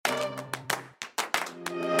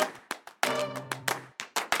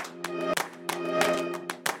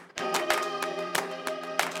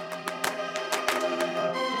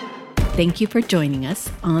Thank you for joining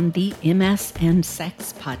us on the MS and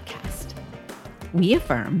Sex podcast. We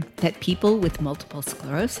affirm that people with multiple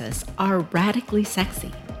sclerosis are radically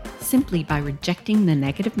sexy simply by rejecting the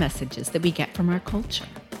negative messages that we get from our culture.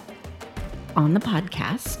 On the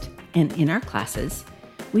podcast and in our classes,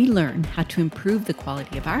 we learn how to improve the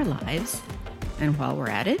quality of our lives, and while we're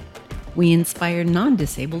at it, we inspire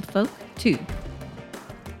non-disabled folk too.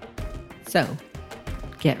 So,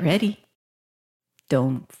 get ready.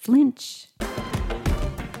 Don't flinch.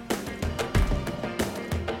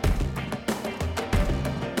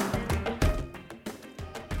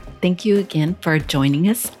 Thank you again for joining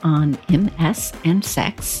us on MS and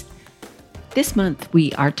Sex. This month,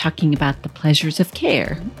 we are talking about the pleasures of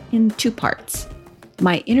care in two parts.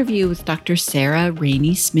 My interview with Dr. Sarah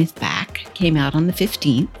Rainey Smith-Back came out on the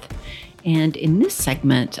 15th, and in this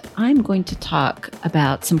segment, I'm going to talk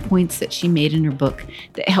about some points that she made in her book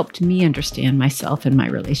that helped me understand myself and my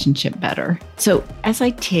relationship better. So as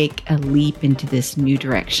I take a leap into this new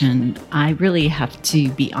direction, I really have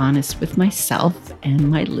to be honest with myself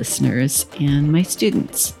and my listeners and my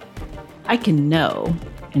students. I can know,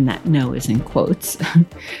 and that "know" is in quotes,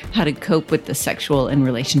 how to cope with the sexual and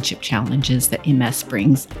relationship challenges that MS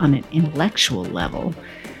brings on an intellectual level.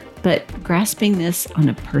 But grasping this on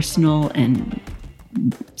a personal and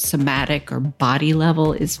somatic or body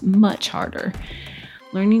level is much harder.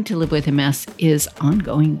 Learning to live with MS is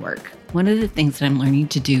ongoing work. One of the things that I'm learning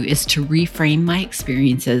to do is to reframe my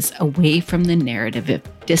experiences away from the narrative of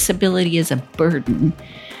disability as a burden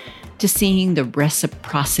to seeing the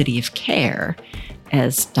reciprocity of care,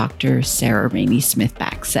 as Dr. Sarah Rainey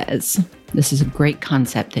Smith-Back says. This is a great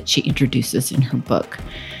concept that she introduces in her book.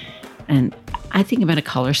 And I think I'm going to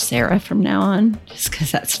call her Sarah from now on, just because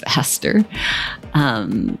that's faster.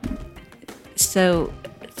 So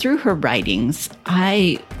through her writings,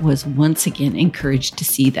 I was once again encouraged to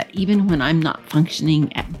see that even when I'm not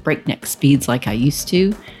functioning at breakneck speeds like I used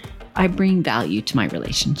to, I bring value to my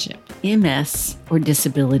relationship. MS or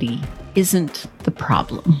disability isn't the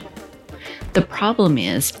problem. The problem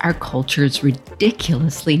is our culture's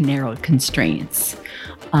ridiculously narrow constraints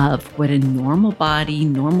of what a normal body,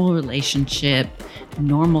 normal relationship,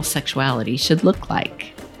 normal sexuality should look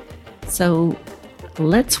like. So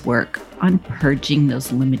let's work on purging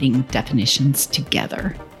those limiting definitions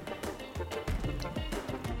together.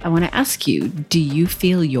 I want to ask you, do you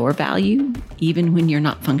feel your value even when you're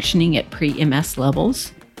not functioning at pre-MS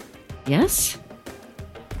levels? Yes?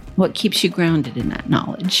 What keeps you grounded in that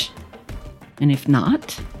knowledge? And if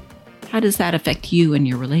not, how does that affect you and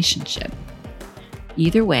your relationship?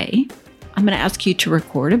 Either way, I'm going to ask you to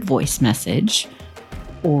record a voice message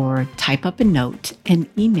or type up a note and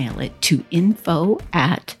email it to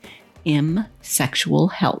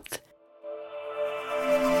info@msexualhealth.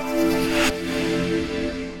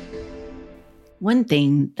 One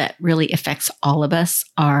thing that really affects all of us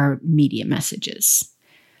are media messages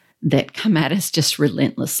that come at us just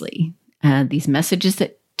relentlessly. These messages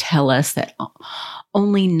that tell us that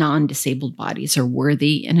only non-disabled bodies are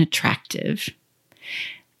worthy and attractive.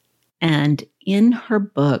 And in her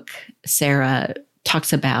book, Sarah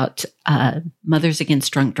talks about Mothers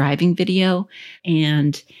Against Drunk Driving video,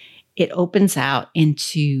 and it opens out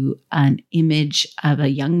into an image of a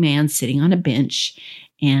young man sitting on a bench.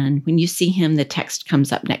 And when you see him, the text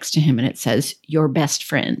comes up next to him and it says, "Your best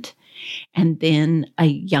friend." And then a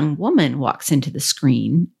young woman walks into the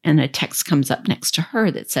screen and a text comes up next to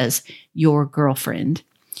her that says, "Your girlfriend."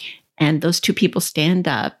 And those two people stand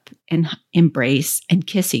up and embrace and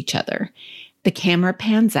kiss each other. The camera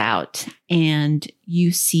pans out and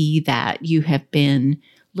you see that you have been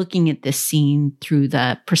looking at this scene through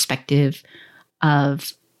the perspective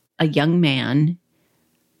of a young man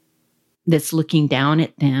that's looking down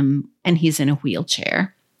at them, and he's in a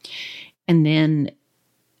wheelchair. And then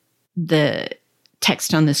the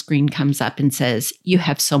text on the screen comes up and says, "You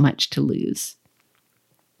have so much to lose."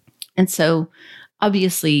 And so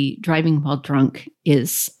obviously, driving while drunk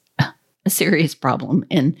is a serious problem,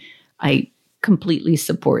 and I completely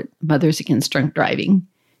support Mothers Against Drunk Driving.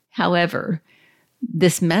 However,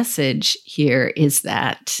 this message here is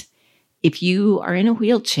that if you are in a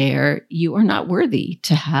wheelchair, you are not worthy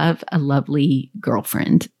to have a lovely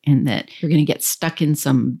girlfriend, and that you're going to get stuck in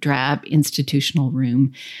some drab institutional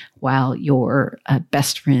room while your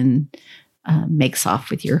best friend makes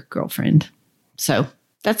off with your girlfriend. So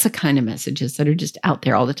that's the kind of messages that are just out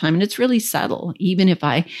there all the time. And it's really subtle. Even if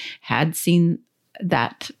I had seen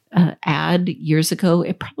that ad years ago,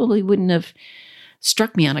 it probably wouldn't have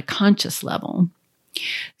struck me on a conscious level.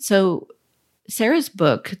 So Sarah's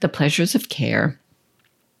book, The Pleasures of Care,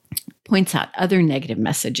 points out other negative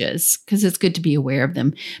messages because it's good to be aware of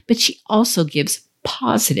them. But she also gives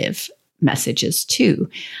positive messages too.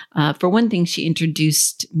 For one thing, she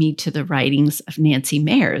introduced me to the writings of Nancy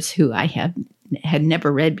Meyers, who I had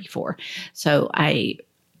never read before. So I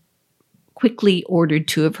quickly ordered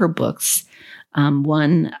 2 of her books.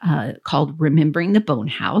 One called Remembering the Bone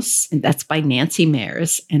House, and that's by Nancy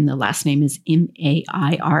Meyers, and the last name is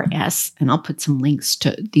Mairs. And I'll put some links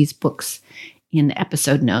to these books in the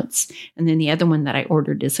episode notes. And then the other one that I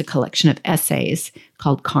ordered is a collection of essays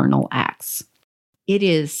called Carnal Acts. It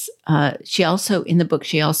is, she also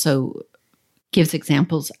gives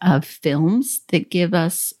examples of films that give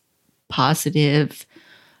us positive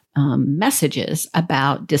messages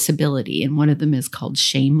about disability. And one of them is called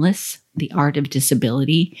Shameless, The Art of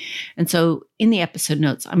Disability. And so in the episode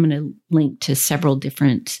notes, I'm going to link to several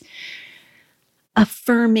different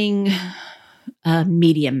affirming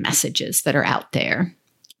media messages that are out there,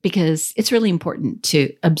 because it's really important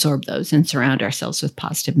to absorb those and surround ourselves with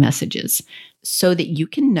positive messages so that you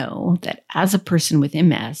can know that as a person with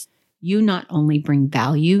MS, you not only bring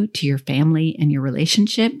value to your family and your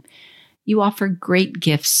relationship, you offer great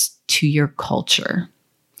gifts to your culture.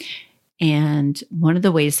 And one of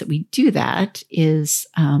the ways that we do that is,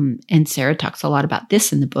 and Sarah talks a lot about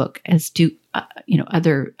this in the book, as do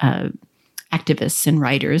other activists and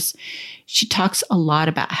writers. She talks a lot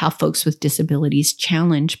about how folks with disabilities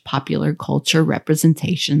challenge popular culture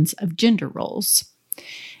representations of gender roles.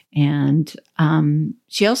 And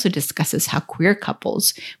she also discusses how queer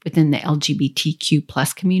couples within the LGBTQ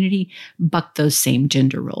plus community buck those same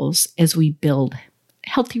gender roles as we build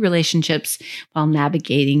healthy relationships while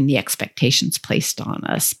navigating the expectations placed on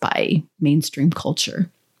us by mainstream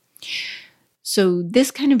culture. So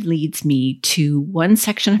this kind of leads me to one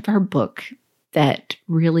section of her book that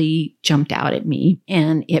really jumped out at me,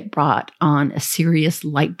 and it brought on a serious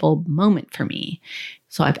light bulb moment for me.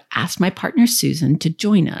 So I've asked my partner, Susan, to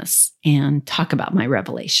join us and talk about my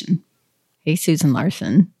revelation. Hey, Susan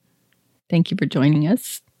Larson. Thank you for joining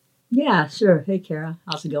us. Yeah, sure. Hey, Kara.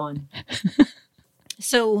 How's it going?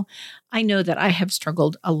 So I know that I have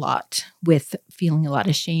struggled a lot with feeling a lot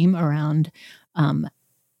of shame around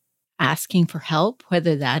asking for help,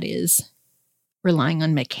 whether that is relying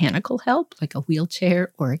on mechanical help, like a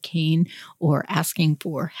wheelchair or a cane, or asking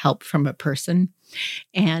for help from a person.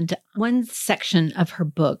 And one section of her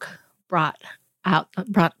book brought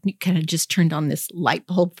kind of just turned on this light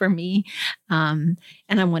bulb for me. And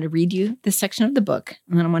I want to read you this section of the book,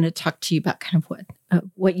 and then I want to talk to you about kind of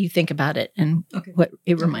what you think about it and what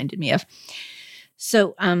it reminded me of.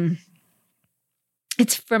 So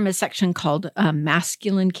it's from a section called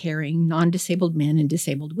Masculine Caring, Non-Disabled Men and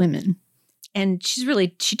Disabled Women. And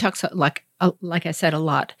she talks like I said, a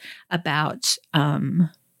lot about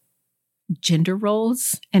gender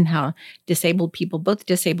roles and how disabled people, both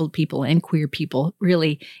disabled people and queer people,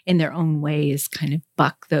 really in their own ways kind of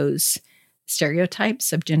buck those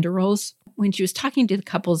stereotypes of gender roles. When she was talking to the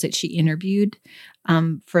couples that she interviewed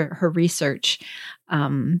for her research,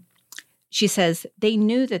 she says they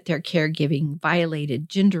knew that their caregiving violated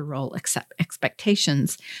gender role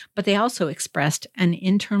expectations, but they also expressed an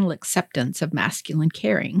internal acceptance of masculine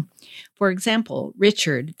caring. For example,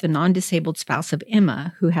 Richard, the non-disabled spouse of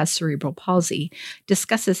Emma, who has cerebral palsy,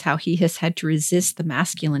 discusses how he has had to resist the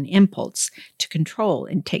masculine impulse to control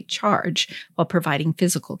and take charge while providing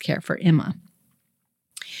physical care for Emma.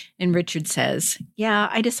 And Richard says, yeah,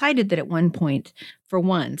 I decided that at one point, for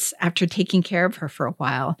once, after taking care of her for a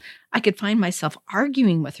while, I could find myself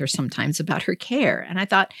arguing with her sometimes about her care. And I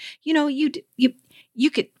thought, you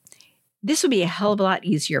could, this would be a hell of a lot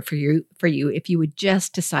easier for you if you would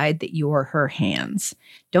just decide that you're her hands.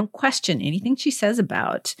 Don't question anything she says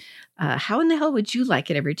about how in the hell would you like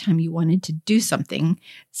it every time you wanted to do something,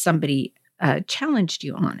 somebody challenged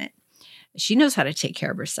you on it. She knows how to take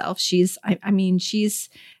care of herself. She's had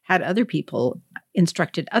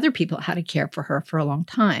instructed other people how to care for her for a long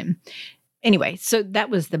time. Anyway, so that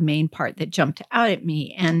was the main part that jumped out at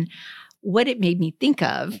me. And what it made me think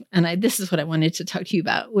of, and this is what I wanted to talk to you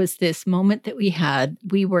about, was this moment that we had.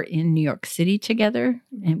 We were in New York City together,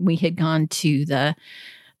 and we had gone to the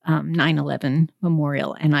 9/11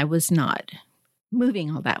 memorial, and I was not moving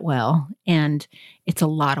all that well. And it's a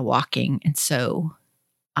lot of walking. And so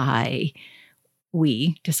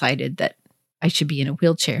we decided that I should be in a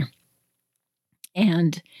wheelchair.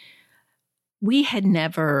 And we had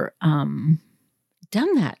never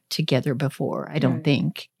done that together before, I don't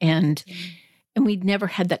think. And we'd never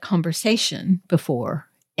had that conversation before.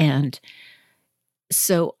 And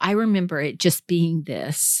so I remember it just being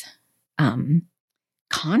this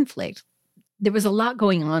conflict there was a lot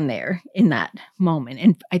going on there in that moment.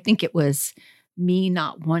 And I think it was me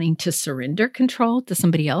not wanting to surrender control to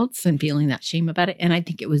somebody else and feeling that shame about it. And I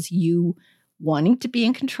think it was you wanting to be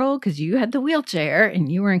in control because you had the wheelchair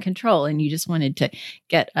and you were in control and you just wanted to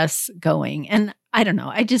get us going. And I don't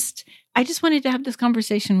know. I just wanted to have this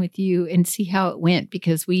conversation with you and see how it went,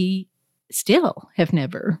 because we still have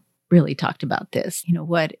never really talked about this,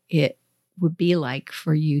 what it would be like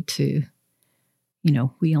for you to,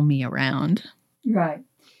 wheel me around. Right.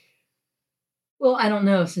 Well, I don't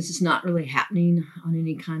know, since it's not really happening on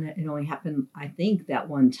any kind of, it only happened, I think, that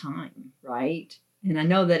one time, right? And I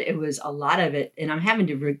know that it was a lot of it, and I'm having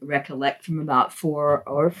to recollect from about 4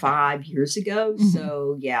 or 5 years ago. Mm-hmm.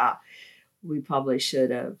 So, yeah, we probably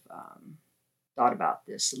should have thought about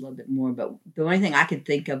this a little bit more. But the only thing I could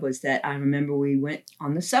think of was that I remember we went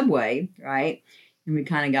on the subway, right? And we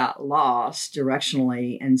kind of got lost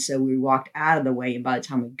directionally. And so we walked out of the way. And by the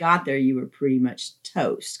time we got there, you were pretty much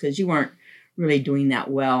toast because you weren't really doing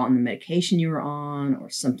that well on the medication you were on or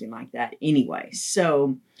something like that anyway.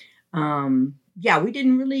 So, yeah, we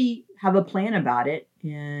didn't really have a plan about it.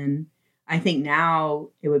 And I think now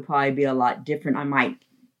it would probably be a lot different. I might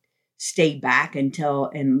stay back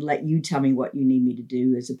and let you tell me what you need me to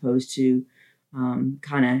do as opposed to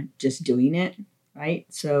kind of just doing it. Right.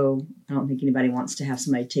 So I don't think anybody wants to have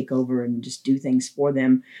somebody take over and just do things for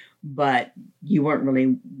them. But you weren't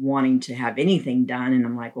really wanting to have anything done. And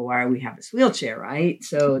I'm like, well, why do we have this wheelchair? Right.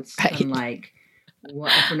 So it's kind of like,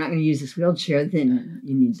 well, if we're not going to use this wheelchair, then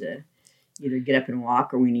you need to either get up and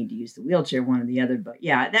walk or we need to use the wheelchair, one or the other. But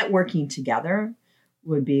yeah, that working together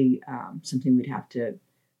would be something we'd have to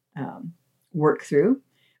work through.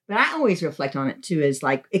 But I always reflect on it too, as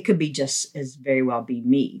like, it could be just as very well be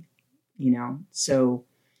me. So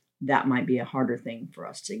that might be a harder thing for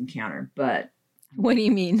us to encounter. But what do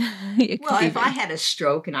you mean? Well, if I had a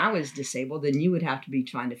stroke and I was disabled, then you would have to be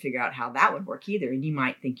trying to figure out how that would work either. And you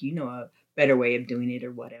might think a better way of doing it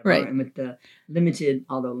or whatever. Right. And with the limited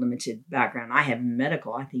background I have in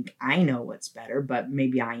medical, I think I know what's better, but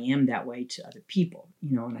maybe I am that way to other people,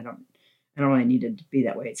 and I don't really need it to be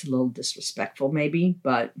that way. It's a little disrespectful maybe,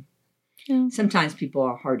 but yeah. Sometimes people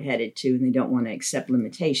are hard-headed too, and they don't want to accept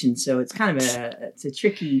limitations. So it's kind of a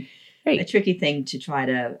tricky thing to try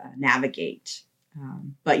to navigate.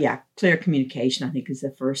 But yeah, clear communication, I think, is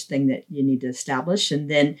the first thing that you need to establish,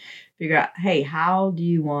 and then figure out, hey, how do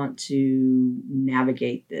you want to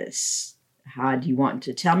navigate this? How do you want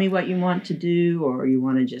to tell me what you want to do, or you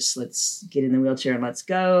want to just let's get in the wheelchair and let's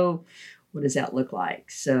go? What does that look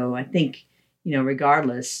like? So I think,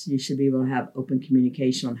 regardless, you should be able to have open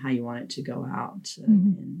communication on how you want it to go out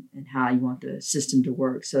and how you want the system to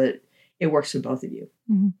work so that it works for both of you.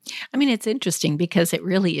 Mm-hmm. I mean, it's interesting because it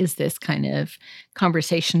really is this kind of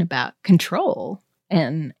conversation about control,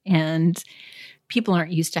 and people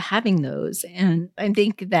aren't used to having those. And I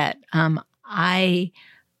think that I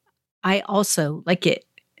also like it.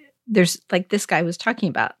 There's like this guy was talking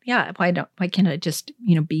about, why can't I just,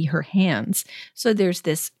 be her hands? So there's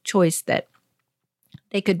this choice that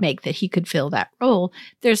they could make, that he could fill that role.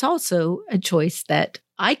 There's also a choice that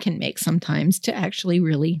I can make sometimes to actually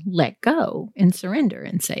really let go and surrender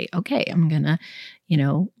and say, okay, I'm going to,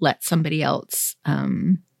 let somebody else,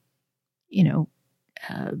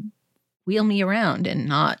 wheel me around and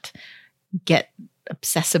not get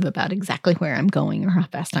obsessive about exactly where I'm going or how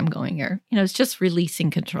fast I'm going, or, it's just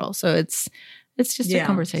releasing control. So it's just a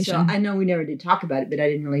conversation. So I know we never did talk about it, but I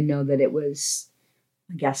didn't really know that it was,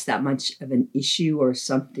 I guess, that much of an issue or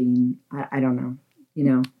something. I don't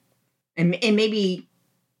know, and maybe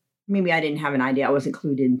I didn't have an idea. I wasn't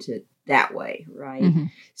clued into it that way. Right. Mm-hmm.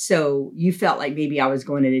 So you felt like maybe I was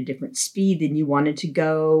going at a different speed than you wanted to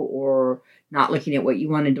go, or not looking at what you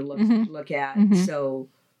wanted to look at. Mm-hmm. So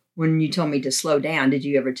when you told me to slow down, did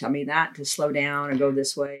you ever tell me that to slow down or go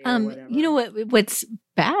this way or whatever? What's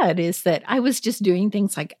bad is that I was just doing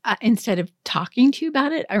things like instead of talking to you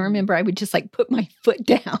about it, I remember I would just like put my foot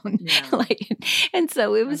down, and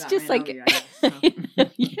so it was just like,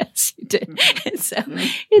 yes, you did. So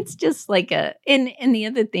it's just like and the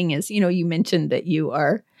other thing is, you mentioned that you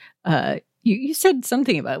are, you said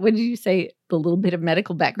something about, what did you say? The little bit of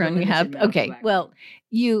medical background you have. Okay, background. Well,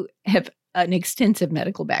 you have an extensive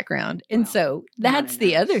medical background. And so that's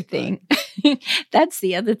the other thing. That's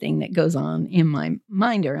the other thing that goes on in my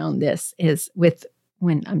mind around this is with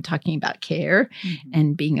when I'm talking about care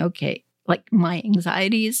and being okay, like my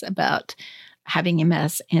anxieties about having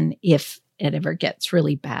MS. And if it ever gets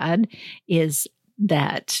really bad, is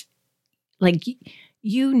that like,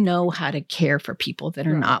 how to care for people that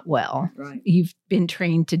are not well. Right. You've been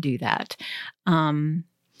trained to do that.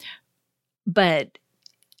 But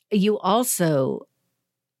you also,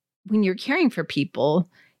 when you're caring for people,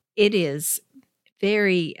 it is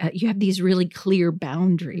very, you have these really clear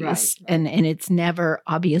boundaries, Right. and it's never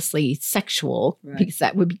obviously sexual, Right. because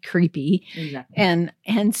that would be creepy. Exactly.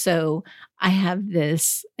 And so I have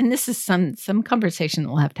this, and this is some conversation that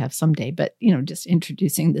we'll have to have someday, but, just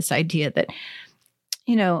introducing this idea that,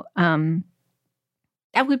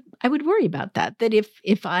 I would worry about that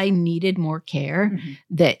if I needed more care, Mhm.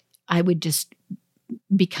 that I would just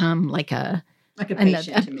become like a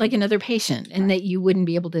patient to me. like another patient, and that you wouldn't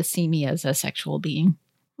be able to see me as a sexual being.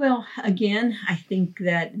 Well, again, I think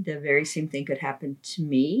that the very same thing could happen to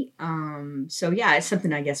me. So yeah, it's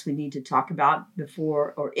something I guess we need to talk about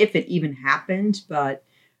before, or if it even happened. But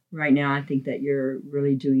right now, I think that you're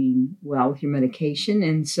really doing well with your medication.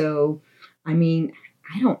 And so, I mean,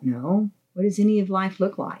 I don't know. What does any of life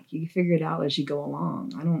look like? You can figure it out as you go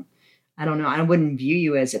along. I don't know. I wouldn't view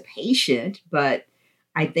you as a patient, but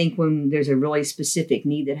I think when there's a really specific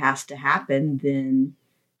need that has to happen, then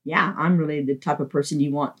yeah, I'm really the type of person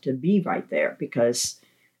you want to be right there, because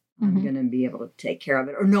I'm going to be able to take care of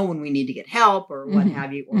it, or know when we need to get help, or what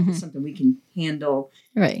have you, or if it's something we can handle.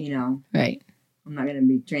 Right. Right. I'm not going to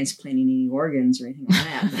be transplanting any organs or anything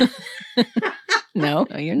like that. No,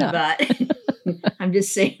 you're not. But I'm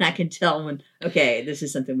just saying, I can tell when, okay, this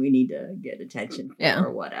is something we need to get attention for,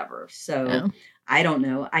 or whatever. So I don't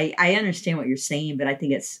know. I understand what you're saying, but I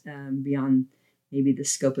think it's beyond maybe the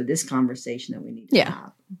scope of this conversation that we need to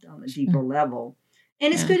have on a deeper level.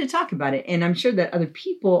 And it's good to talk about it. And I'm sure that other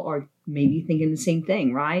people are maybe thinking the same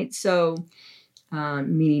thing, right? So,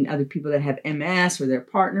 meaning other people that have MS or their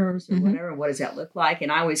partners or whatever, what does that look like?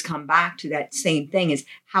 And I always come back to that same thing, is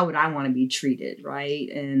how would I want to be treated, right?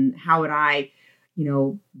 And how would I,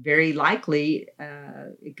 very likely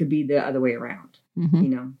it could be the other way around.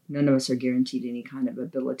 None of us are guaranteed any kind of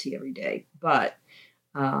ability every day. But,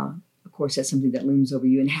 of course, that's something that looms over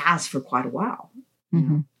you and has for quite a while.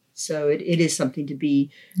 So it is something to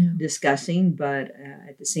be discussing, but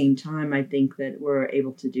at the same time, I think that we're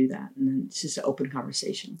able to do that, and it's just an open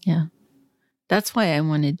conversation. Yeah, that's why I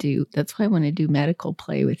want to do medical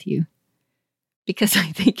play with you, because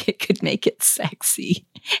I think it could make it sexy,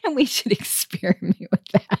 and we should experiment with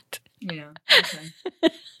that. Yeah. Okay.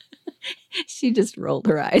 She just rolled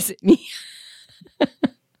her eyes at me.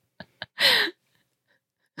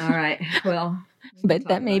 All right. Well, but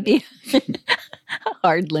that may be a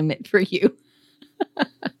hard limit for you.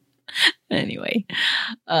 Anyway.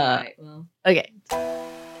 All right. Well. Okay.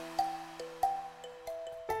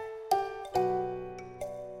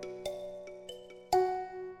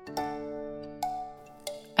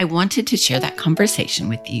 I wanted to share that conversation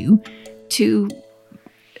with you to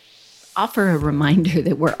offer a reminder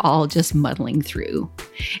that we're all just muddling through,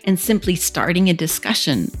 and simply starting a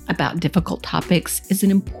discussion about difficult topics is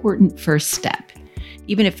an important first step.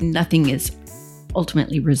 Even if nothing is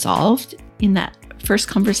ultimately resolved in that first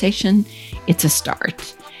conversation, it's a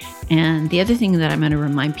start. And the other thing that I'm going to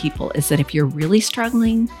remind people is that if you're really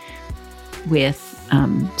struggling with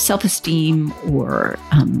self-esteem or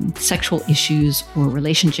sexual issues or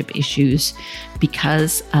relationship issues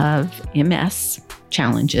because of MS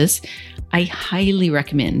challenges, I highly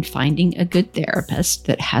recommend finding a good therapist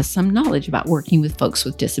that has some knowledge about working with folks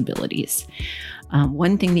with disabilities.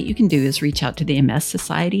 One thing that you can do is reach out to the MS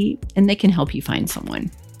Society, and they can help you find someone.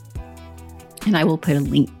 And I will put a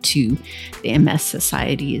link to the MS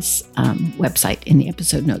Society's website in the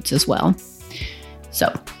episode notes as well. So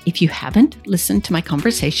if you haven't listened to my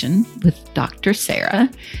conversation with Dr. Sarah,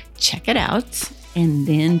 check it out. And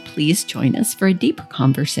then please join us for a deeper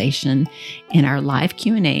conversation in our live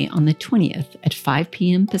Q&A on the 20th at 5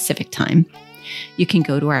 p.m. Pacific time. You can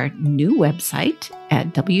go to our new website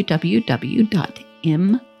at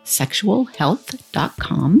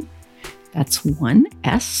www.msexualhealth.com. That's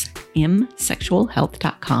 1S,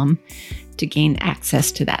 msexualhealth.com, to gain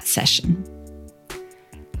access to that session.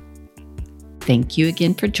 Thank you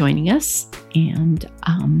again for joining us, and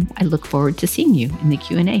I look forward to seeing you in the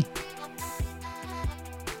Q&A.